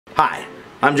Hi,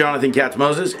 I'm Jonathan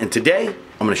Katz-Moses, and today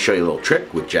I'm going to show you a little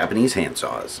trick with Japanese hand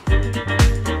saws.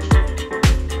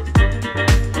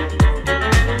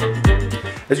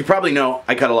 As you probably know,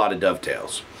 I cut a lot of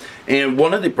dovetails. And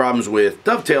one of the problems with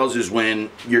dovetails is when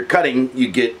you're cutting,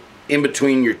 you get in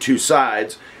between your two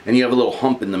sides and you have a little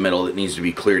hump in the middle that needs to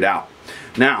be cleared out.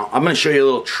 Now, I'm going to show you a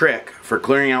little trick for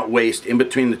clearing out waste in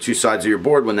between the two sides of your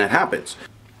board when that happens.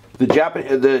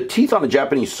 The teeth on the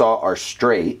Japanese saw are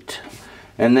straight,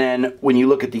 and then when you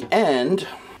look at the end,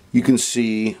 you can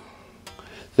see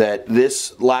that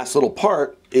this last little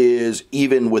part is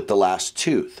even with the last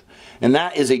tooth. And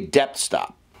that is a depth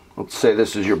stop. Let's say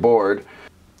this is your board.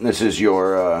 This is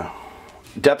your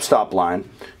depth stop line.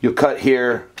 You'll cut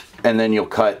here, and then you'll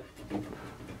cut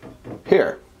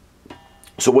here.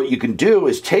 So what you can do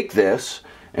is take this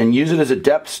and use it as a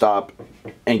depth stop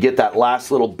and get that last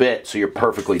little bit so you're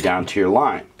perfectly down to your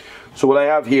line. So what I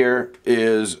have here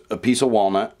is a piece of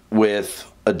walnut with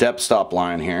a depth stop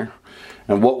line here.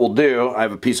 And what we'll do, I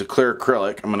have a piece of clear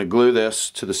acrylic. I'm going to glue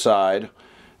this to the side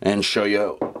and show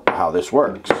you how this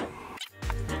works.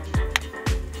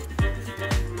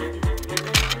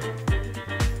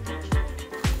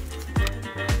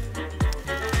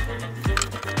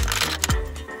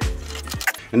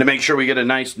 And to make sure we get a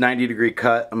nice 90-degree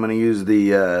cut, I'm going to use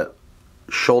the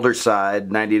shoulder side,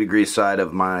 90-degree side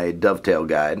of my dovetail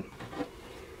guide.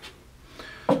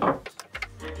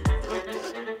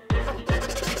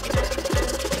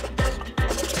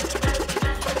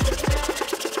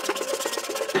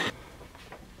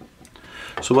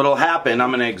 So what'll happen, I'm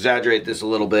going to exaggerate this a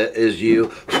little bit, is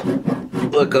you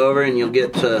look over and you'll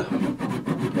get to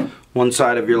one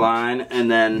side of your line and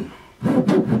then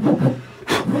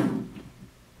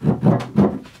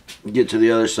get to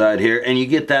the other side here, and you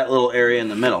get that little area in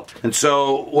the middle. And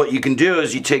so what you can do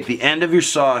is you take the end of your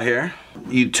saw here,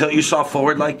 you tilt your saw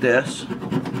forward like this,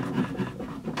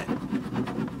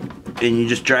 and you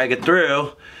just drag it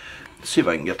through. Let's see if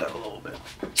I can get that a little bit.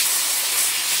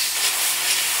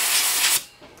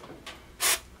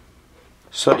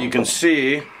 So you can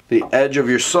see the edge of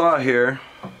your saw here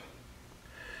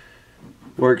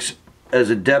works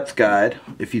as a depth guide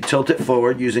if you tilt it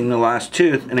forward using the last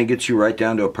tooth, and it gets you right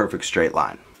down to a perfect straight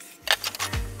line.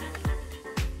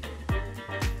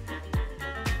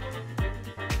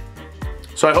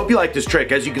 So I hope you like this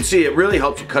trick. As you can see, it really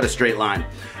helps you cut a straight line.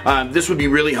 This would be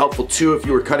really helpful too if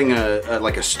you were cutting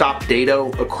like a stop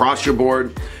dado across your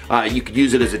board. You could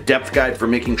use it as a depth guide for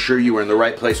making sure you were in the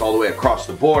right place all the way across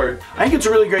the board. I think it's a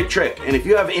really great trick, and if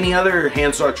you have any other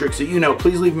handsaw tricks that you know,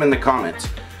 please leave them in the comments.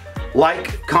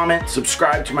 Like, comment,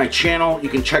 subscribe to my channel. You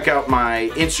can check out my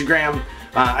Instagram.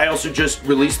 I also just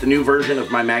released a new version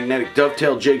of my magnetic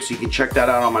dovetail jig, so you can check that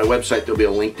out on my website. There'll be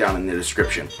a link down in the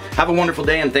description. Have a wonderful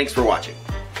day, and thanks for watching.